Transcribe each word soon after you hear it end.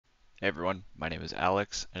Hey everyone, my name is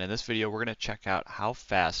Alex, and in this video we're going to check out how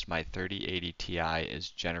fast my 3080 Ti is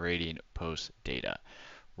generating post data.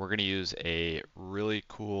 We're going to use a really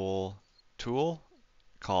cool tool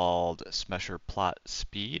called Smesher Plot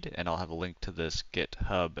Speed, and I'll have a link to this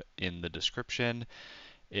GitHub in the description.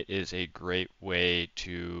 It is a great way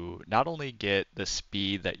to not only get the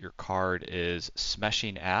speed that your card is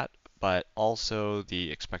smeshing at, but also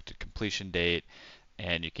the expected completion date,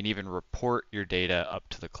 and you can even report your data up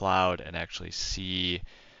to the cloud and actually see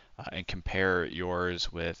and compare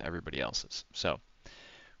yours with everybody else's. So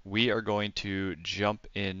we are going to jump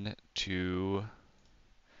into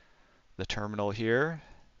the terminal here,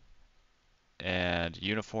 and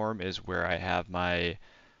uniform is where I have my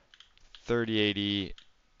 3080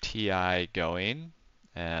 Ti going,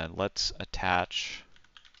 and let's attach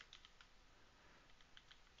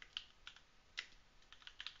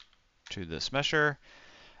to this mesher.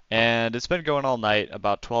 And it's been going all night,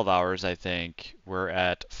 about 12 hours, I think. We're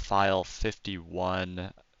at file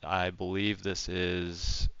 51. I believe this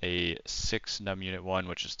is a 6 num unit 1,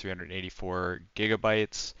 which is 384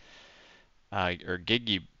 gigabytes, or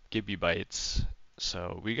gigabytes.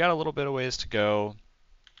 So we got a little bit of ways to go.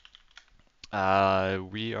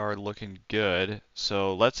 We are looking good.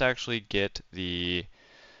 So let's actually get the,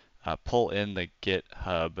 pull in the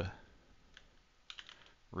GitHub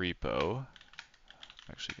repo. I'm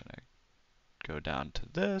actually going to go down to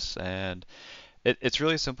this, and it's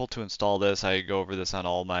really simple to install this. I go over this on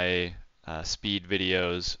all my speed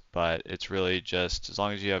videos, but it's really just as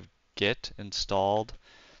long as you have Git installed,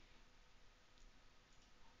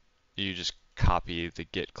 you just copy the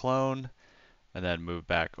Git clone and then move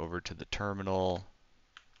back over to the terminal,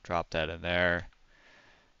 drop that in there,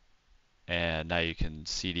 and now you can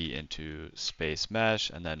cd into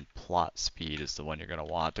Spacemesh, and then plot speed is the one you're going to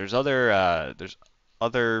want. There's other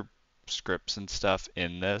scripts and stuff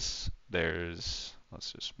in this. Let's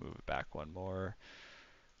just move it back one more.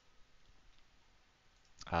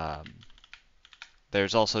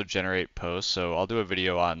 There's also generate posts, so I'll do a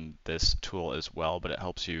video on this tool as well, but it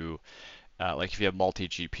helps you, like if you have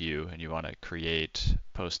multi-GPU and you want to create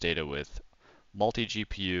post data with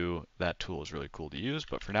multi-GPU, that tool is really cool to use.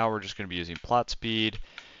 But for now, we're just going to be using plot speed,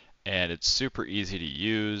 and it's super easy to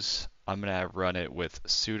use. I'm going to run it with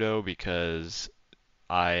sudo because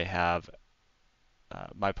I have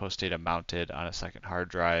my post data mounted on a second hard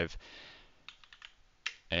drive,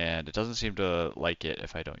 and it doesn't seem to like it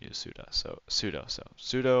if I don't use sudo. So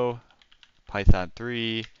sudo python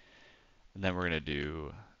 3, and then we're going to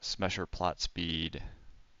do smesher plot speed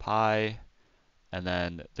pi, and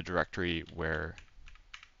then the directory where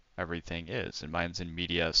everything is, and mine's in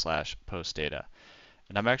media/post data.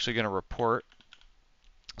 And I'm actually going to report,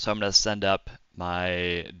 so I'm going to send up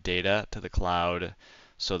my data to the cloud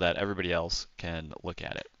so that everybody else can look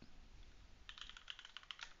at it.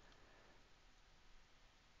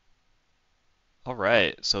 All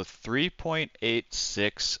right, so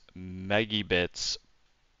 3.86 megabits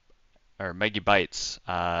or megabytes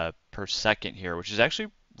per second here, which is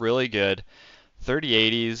actually really good.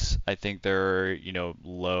 3080s, I think they're,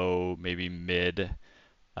 low, maybe mid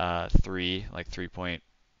 3, like 3.2,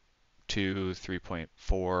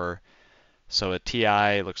 3.4. So a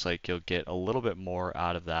Ti looks like you'll get a little bit more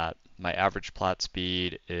out of that. My average plot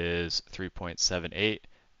speed is 3.78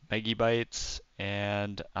 megabytes,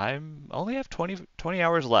 and I'm only have 20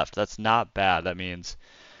 hours left. That's not bad. That means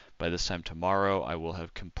by this time tomorrow, I will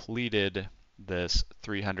have completed this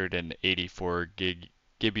 384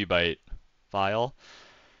 gigabyte file.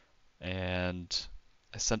 And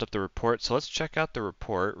I sent up the report. So let's check out the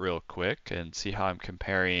report real quick and see how I'm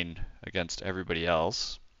comparing against everybody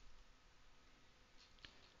else.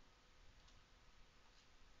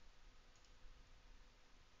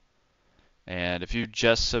 And if you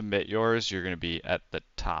just submit yours, you're going to be at the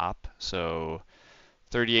top. So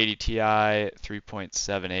 3080 Ti,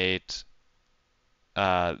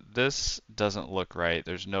 3.78. This doesn't look right.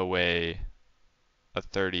 There's no way a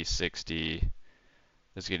 3060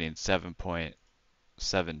 is getting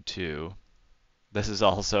 7.72. This is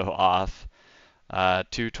also off.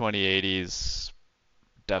 Two 2080s,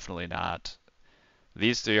 definitely not.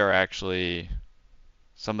 These three are actually,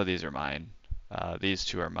 some of these are mine. These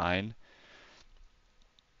two are mine.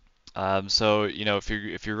 So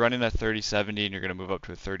if you're running a 3070 and you're going to move up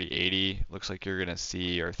to a 3080, looks like you're going to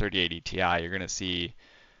see, or 3080 Ti, you're going to see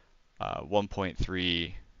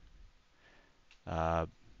 1.3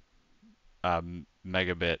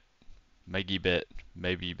 megabit, maybe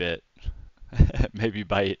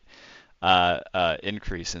byte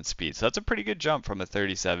increase in speed. So that's a pretty good jump from a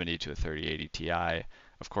 3070 to a 3080 Ti.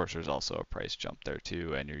 Of course, there's also a price jump there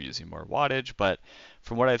too, and you're using more wattage, but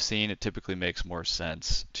from what I've seen, it typically makes more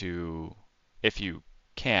sense to, if you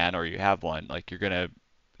can or you have one, like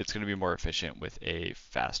it's gonna be more efficient with a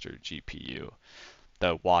faster GPU.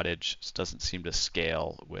 The wattage doesn't seem to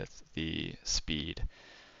scale with the speed.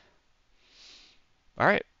 All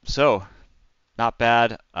right, so not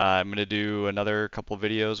bad. I'm going to do another couple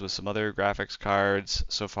videos with some other graphics cards.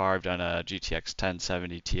 So far, I've done a GTX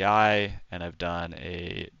 1070 Ti, and I've done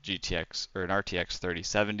a GTX or an RTX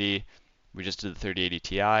 3070. We just did the 3080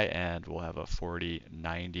 Ti, and we'll have a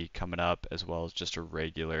 4090 coming up, as well as just a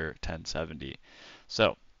regular 1070.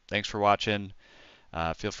 So, thanks for watching.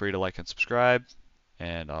 Feel free to like and subscribe,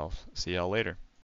 and I'll see y'all later.